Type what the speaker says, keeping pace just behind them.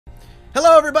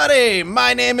Hello everybody,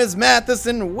 my name is Mathis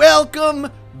and welcome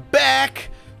back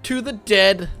to the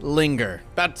Dead Linger.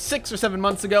 About 6 or 7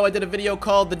 months ago, I did a video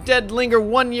called The Dead Linger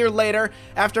 1 year later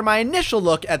after my initial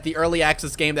look at the early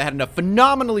access game that had a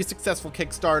phenomenally successful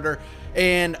Kickstarter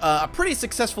and a pretty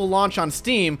successful launch on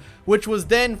Steam, which was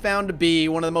then found to be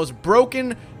one of the most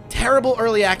broken, terrible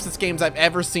early access games I've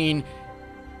ever seen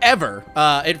ever.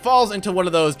 It falls into one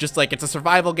of those, just like, it's a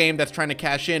survival game that's trying to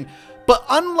cash in, but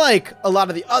unlike a lot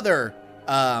of the other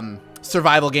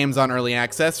survival games on early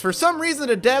access, for some reason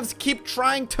the devs keep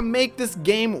trying to make this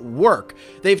game work.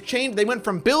 They went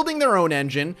from building their own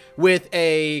engine with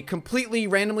a completely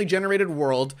randomly generated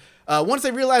world. Once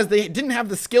they realized they didn't have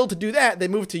the skill to do that, they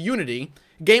moved to Unity.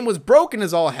 Game was broken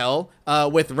as all hell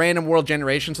with random world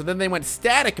generation, so then they went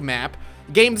static map.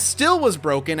 Game still was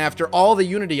broken after all the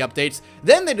Unity updates.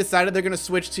 Then they decided they're going to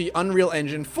switch to Unreal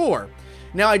Engine 4.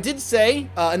 Now, I did say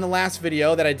in the last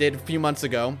video that I did a few months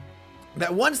ago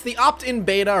that once the opt-in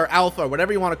beta or alpha or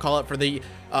whatever you want to call it for the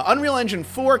Unreal Engine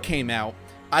 4 came out,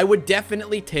 I would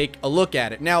definitely take a look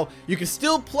at it. Now, you can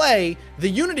still play the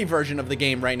Unity version of the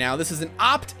game right now. This is an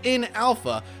opt-in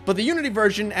alpha, but the Unity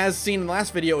version, as seen in the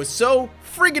last video, is so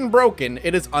friggin' broken,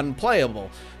 it is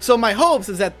unplayable. So my hopes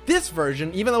is that this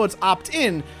version, even though it's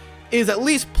opt-in, is at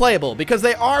least playable, because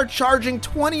they are charging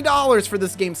 $20 for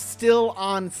this game still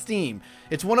on Steam.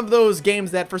 It's one of those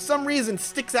games that for some reason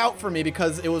sticks out for me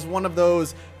because it was one of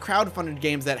those crowdfunded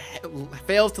games that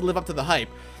fails to live up to the hype.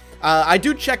 I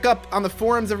do check up on the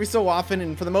forums every so often,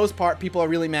 and for the most part, people are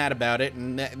really mad about it,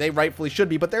 and they rightfully should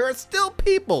be, but there are still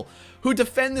people who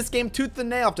defend this game tooth and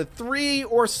nail after 3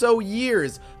 or so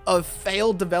years of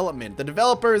failed development. The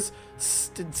developers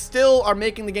still are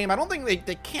making the game. I don't think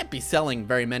they can't be selling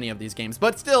very many of these games,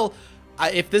 but still,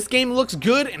 if this game looks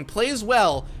good and plays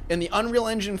well in the Unreal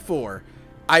Engine 4,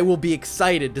 I will be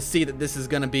excited to see that this is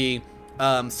going to be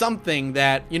something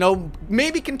that, you know,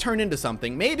 maybe can turn into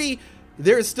something. Maybe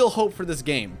there is still hope for this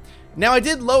game. Now, I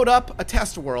did load up a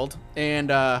test world and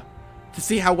to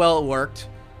see how well it worked.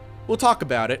 We'll talk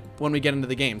about it when we get into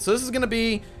the game. So this is going to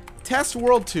be Test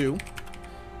World 2,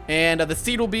 and the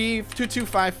seed will be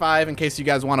 2255 in case you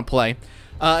guys want to play.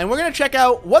 And we're going to check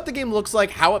out what the game looks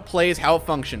like, how it plays, how it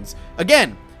functions.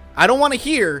 Again, I don't want to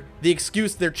hear the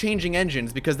excuse they're changing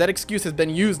engines, because that excuse has been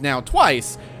used now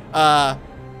twice.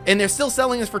 And they're still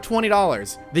selling this for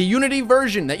 $20. The Unity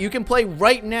version that you can play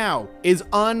right now is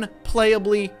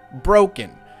unplayably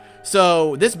broken.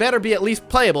 So this better be at least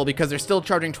playable, because they're still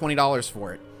charging $20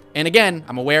 for it. And again,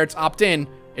 I'm aware it's opt-in.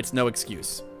 It's no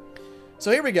excuse.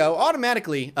 So here we go.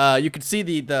 Automatically, you can see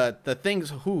the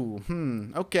things.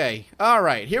 Okay. All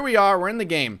right. Here we are. We're in the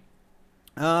game.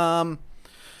 All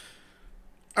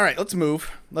right. Let's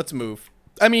move. Let's move.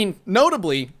 I mean,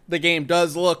 notably, the game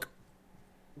does look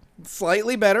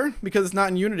slightly better because it's not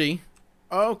in Unity.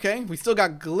 Okay, we still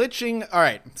got glitching. All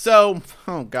right, so,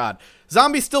 oh god,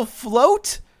 zombies still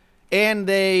float and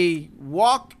they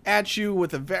walk at you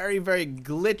with a very, very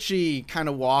glitchy kind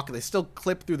of walk. They still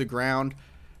clip through the ground.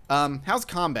 How's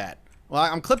combat? Well,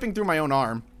 I'm clipping through my own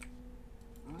arm.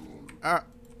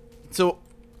 So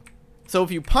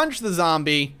if you punch the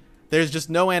zombie, there's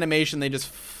just no animation. They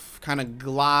just kind of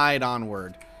glide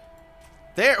onward.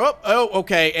 There, oh,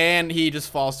 okay, and he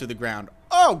just falls through the ground.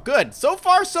 Oh, good. So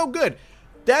far, so good.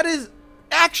 That is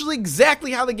actually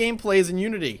exactly how the game plays in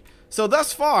Unity. So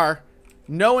thus far,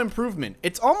 no improvement.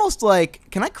 It's almost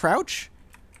like, can I crouch?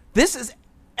 This is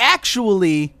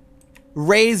actually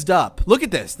raised up. Look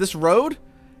at this. This road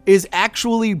is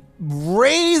actually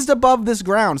raised above this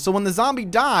ground. So when the zombie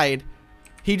died,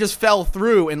 he just fell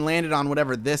through and landed on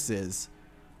whatever this is.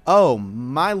 Oh,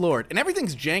 my lord. And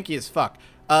everything's janky as fuck.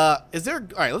 All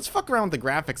right, let's fuck around with the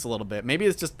graphics a little bit. Maybe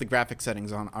it's just the graphic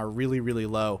settings are really, really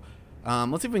low.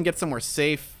 Let's see if we can get somewhere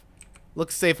safe.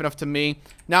 Looks safe enough to me.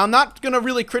 Now, I'm not going to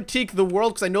really critique the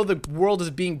world because I know the world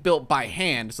is being built by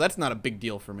hand, so that's not a big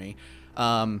deal for me.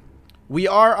 We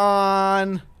are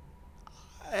on...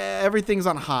 everything's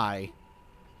on high.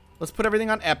 Let's put everything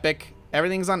on epic.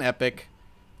 Everything's on epic.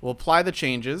 We'll apply the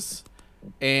changes.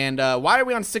 And why are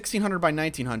we on 1600 by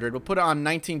 1900? We'll put it on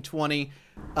 1920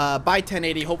 by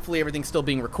 1080. Hopefully everything's still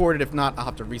being recorded. If not, I'll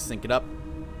have to resync it up.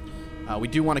 We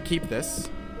do want to keep this.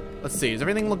 Let's see. Does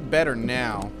everything look better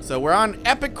now? So we're on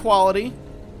epic quality.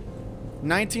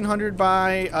 1900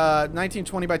 by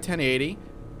 1920 by 1080.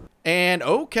 And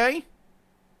okay.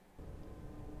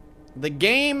 The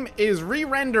game is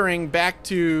re-rendering back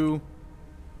to...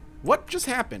 What just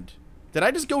happened? Did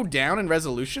I just go down in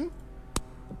resolution?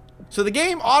 So the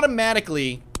game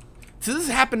automatically... So this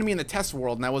happened to me in the test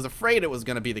world, and I was afraid it was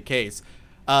going to be the case.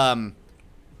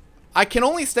 I can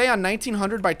only stay on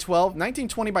 1900 by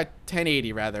 1920 by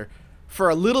 1080 rather, for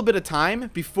a little bit of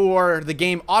time before the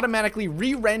game automatically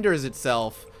re-renders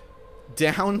itself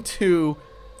down to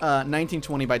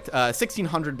 1920 by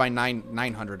 1600 by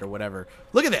 900 or whatever.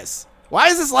 Look at this. Why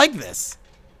is this like this?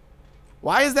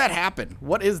 Why does that happen?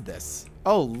 What is this?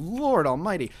 Oh, Lord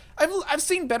almighty. I've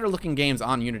seen better looking games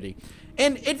on Unity.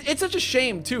 And it's such a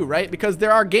shame too, right? Because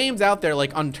there are games out there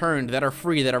like Unturned that are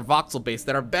free, that are voxel based,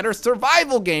 that are better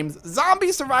survival games,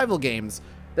 zombie survival games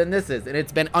than this is. And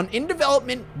it's been in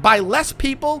development by less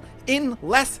people in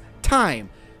less time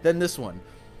than this one.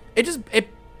 It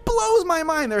blows my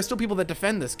mind there are still people that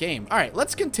defend this game. All right,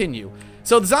 let's continue.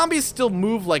 So the zombies still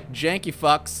move like janky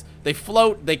fucks. They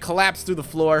float, they collapse through the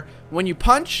floor. When you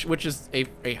punch, which is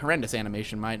a horrendous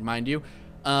animation, mind you,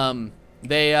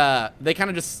 they kind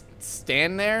of just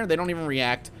stand there. They don't even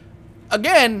react.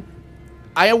 Again,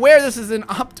 I aware this is an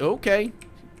okay.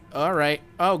 All right.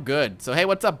 Oh, good. So, hey,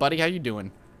 what's up, buddy? How you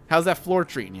doing? How's that floor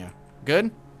treating you? Good?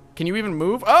 Can you even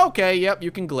move? Oh, okay, yep, you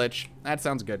can glitch. That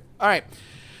sounds good. All right.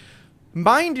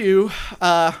 Mind you,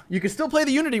 you can still play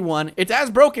the Unity one. It's as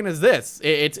broken as this.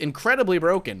 It's incredibly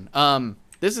broken.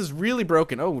 This is really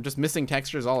broken. Oh, just missing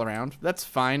textures all around. That's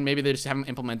fine. Maybe they just haven't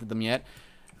implemented them yet.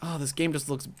 Oh, this game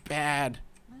just looks bad.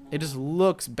 It just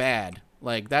looks bad.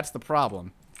 Like, that's the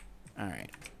problem. All right.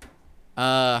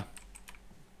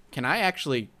 Can I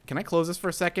close this for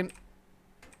a second?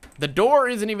 The door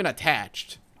isn't even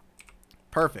attached.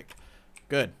 Perfect.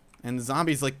 Good. And the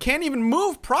zombies, like, can't even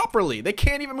move properly. They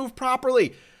can't even move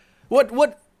properly.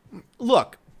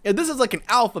 Look. If this is like an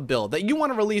alpha build that you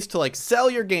want to release to like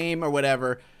sell your game or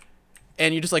whatever,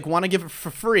 and you just like want to give it for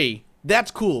free,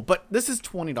 that's cool. But this is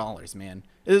 $20, man.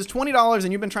 It is $20,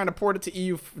 and you've been trying to port it to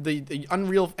EU, the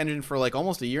Unreal Engine for like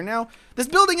almost a year now. This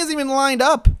building isn't even lined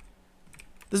up.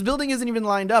 This building isn't even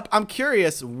lined up. I'm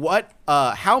curious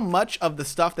how much of the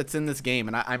stuff that's in this game,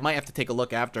 and I might have to take a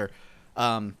look after,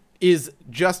 is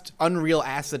just Unreal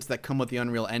assets that come with the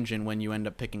Unreal Engine when you end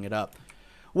up picking it up.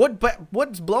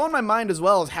 What's blowing my mind as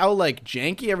well is how like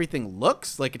janky everything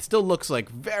looks. Like it still looks like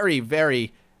very,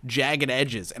 very jagged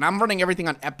edges, and I'm running everything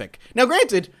on Epic. Now,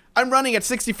 granted, I'm running at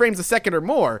 60 frames a second or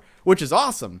more, which is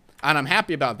awesome, and I'm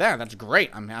happy about that. That's great.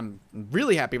 I'm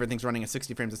really happy everything's running at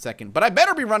 60 frames a second. But I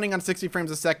better be running on 60 frames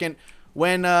a second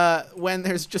when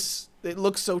there's just it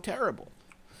looks so terrible.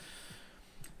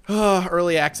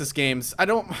 Early access games.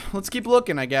 Let's keep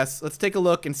looking, I guess. Let's take a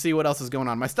look and see what else is going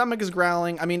on. My stomach is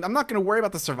growling. I mean, I'm not going to worry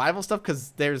about the survival stuff because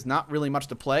there's not really much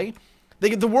to play.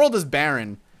 The world is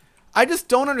barren. I just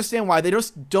don't understand why they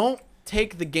just don't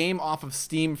take the game off of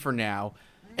Steam for now.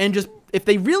 And just, if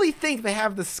they really think they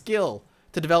have the skill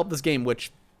to develop this game,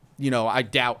 which, you know, I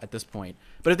doubt at this point.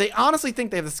 But if they honestly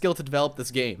think they have the skill to develop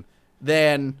this game,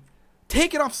 then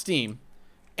take it off Steam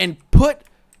and put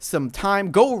some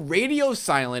time, go radio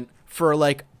silent for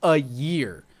like a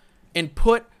year and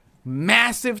put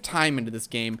massive time into this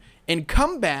game and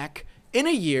come back in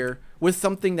a year with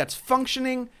something that's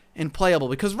functioning and playable,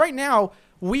 because right now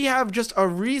we have just a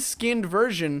reskinned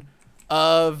version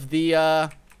of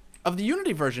the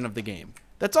Unity version of the game.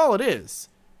 That's all it is.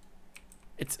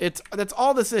 That's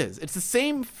all this is. It's the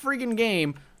same friggin'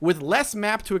 game with less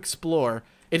map to explore.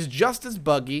 It's just as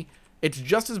buggy. It's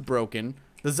just as broken.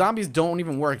 The zombies don't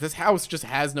even work. This house just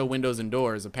has no windows and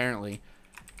doors, apparently.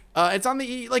 It's on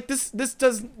the like this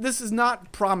is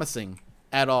not promising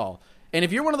at all. And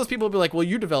if you're one of those people who'll be like, well,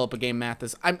 you develop a game,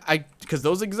 Mathis, because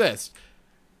those exist.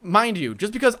 Mind you,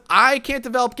 just because I can't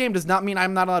develop game does not mean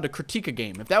I'm not allowed to critique a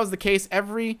game. If that was the case,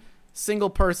 every single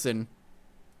person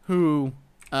who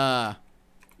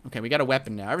okay, we got a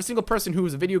weapon now. Every single person who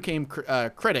is a video game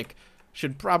critic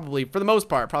should probably, for the most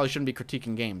part, probably shouldn't be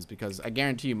critiquing games, because I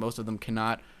guarantee you most of them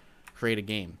cannot create a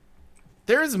game.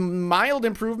 There's mild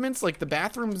improvements, like the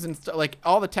bathrooms and like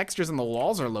all the textures on the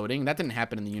walls are loading. That didn't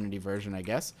happen in the Unity version, I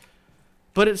guess.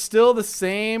 But it's still the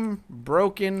same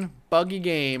broken, buggy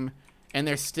game, and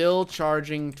they're still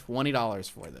charging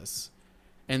 $20 for this.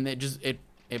 And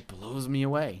it blows me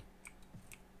away.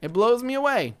 It blows me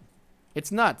away.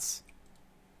 It's nuts.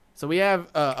 So we have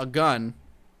a gun.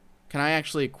 Can I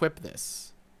actually equip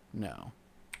this? No.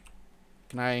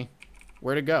 Can I?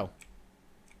 Where'd it go?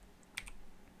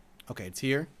 Okay, it's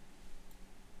here.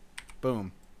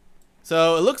 Boom.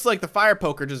 So it looks like the fire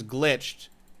poker just glitched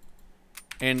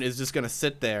and is just gonna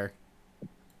sit there.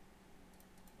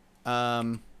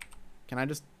 Can I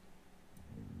just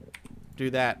do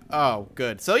that? Oh,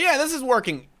 good. So yeah, this is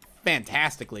working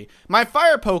fantastically. My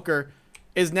fire poker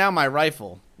is now my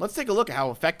rifle. Let's take a look at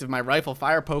how effective my rifle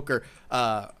fire poker.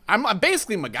 I'm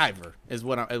basically MacGyver is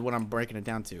what I'm breaking it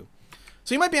down to.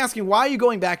 So you might be asking, why are you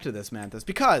going back to this, Manthus?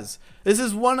 Because this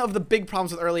is one of the big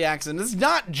problems with early access. And it's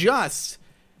not just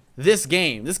this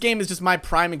game. This game is just my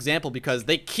prime example because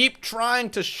they keep trying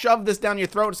to shove this down your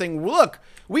throat saying, look,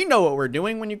 we know what we're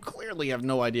doing, when you clearly have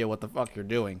no idea what the fuck you're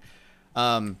doing.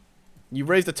 You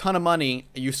raised a ton of money.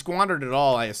 You squandered it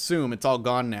all, I assume. It's all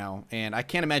gone now. And I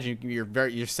can't imagine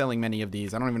you're selling many of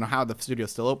these. I don't even know how the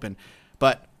studio's still open.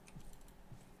 But,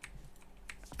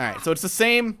 alright, so it's the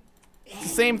same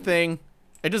thing.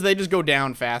 They just go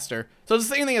down faster. So it's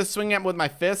the same thing as swinging at with my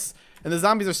fists. And the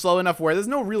zombies are slow enough where there's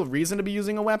no real reason to be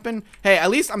using a weapon. Hey, at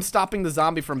least I'm stopping the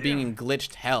zombie from being in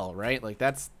glitched hell, right? Like,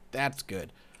 that's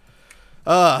good.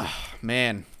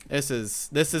 Man. This is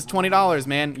 $20,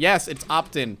 man. Yes, it's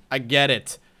opt-in. I get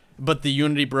it. But the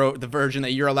Unity the version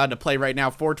that you're allowed to play right now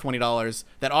for $20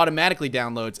 that automatically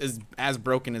downloads is as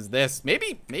broken as this.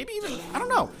 Maybe even, I don't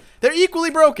know. They're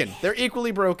equally broken. They're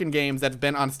equally broken games that's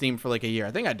been on Steam for like a year.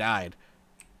 I think I died.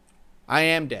 I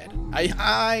am dead.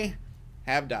 I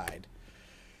have died.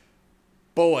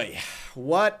 Boy,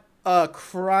 what a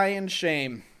crying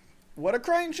shame. What a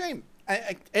crying shame.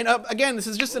 Again, this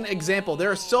is just an example. There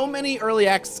are so many early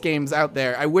access games out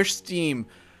there. I wish Steam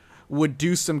would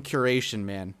do some curation,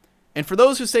 man. And for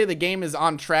those who say the game is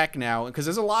on track now, because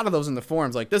there's a lot of those in the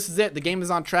forums, like, this is it. The game is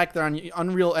on track. They're on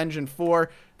Unreal Engine 4.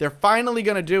 They're finally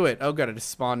going to do it. Oh, God, I just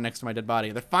spawned next to my dead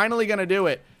body. They're finally going to do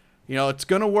it. You know, it's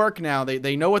going to work now.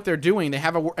 They know what they're doing. They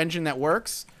have an engine that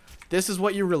works. This is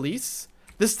what you release.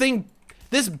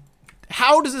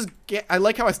 How does this get... I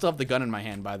like how I still have the gun in my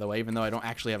hand, by the way, even though I don't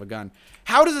actually have a gun.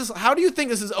 How do you think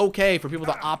this is okay for people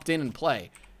to opt in and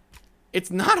play? It's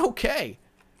not okay.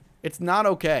 It's not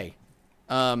okay.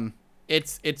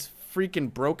 It's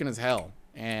freaking broken as hell.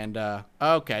 And,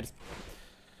 okay, I just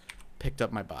picked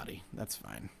up my body. That's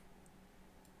fine.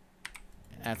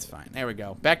 That's fine. There we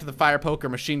go. Back to the fire poker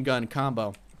machine gun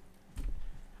combo.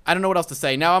 I don't know what else to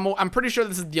say. Now, I'm pretty sure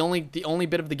this is the only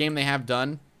bit of the game they have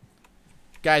done.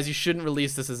 Guys, you shouldn't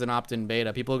release this as an opt-in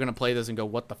beta. People are going to play this and go,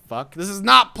 what the fuck? This is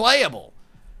not playable.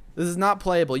 This is not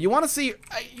playable. You want to see...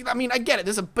 I mean, I get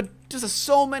it. But just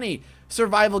so many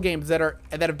survival games that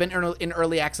have been in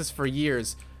early access for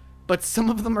years. But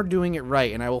some of them are doing it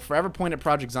right. And I will forever point at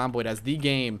Project Zomboid as the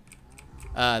game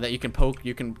that you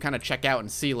can kind of check out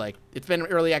and see. Like, it's been in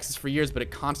early access for years, but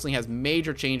it constantly has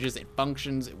major changes. It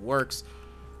functions. It works.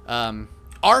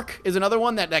 Ark is another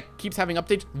one that keeps having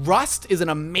updates. Rust is an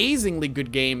amazingly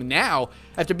good game now.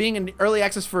 After being in early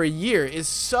access for a year, is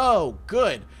so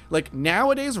good. Like,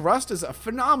 nowadays, Rust is a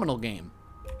phenomenal game.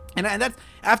 And that's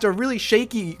after a really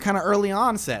shaky kind of early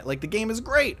onset. Like, the game is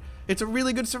great. It's a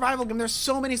really good survival game. There's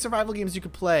so many survival games you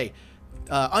could play.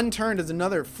 Unturned is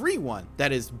another free one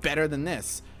that is better than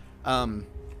this.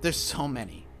 There's so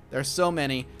many. There's so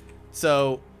many.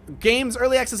 So,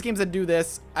 early access games that do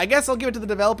this, I guess I'll give it to the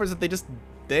developers that they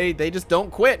just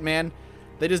don't quit, man.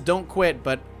 They just don't quit.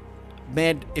 But,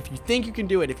 man, if you think you can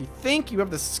do it, if you think you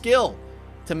have the skill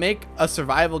to make a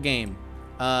survival game,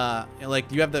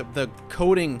 like you have the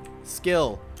coding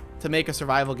skill to make a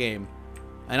survival game,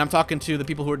 and I'm talking to the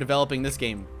people who are developing this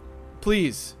game,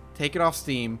 please take it off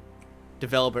Steam,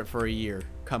 develop it for a year,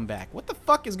 come back. What the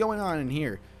fuck is going on in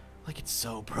here? Like, it's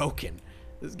so broken.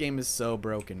 This game is so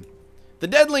broken. The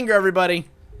Dead Linger, everybody.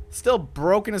 Still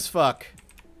broken as fuck.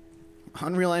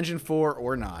 Unreal Engine 4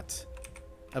 or not.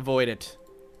 Avoid it.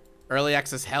 Early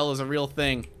access hell is a real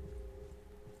thing.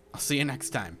 I'll see you next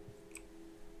time.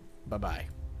 Bye-bye.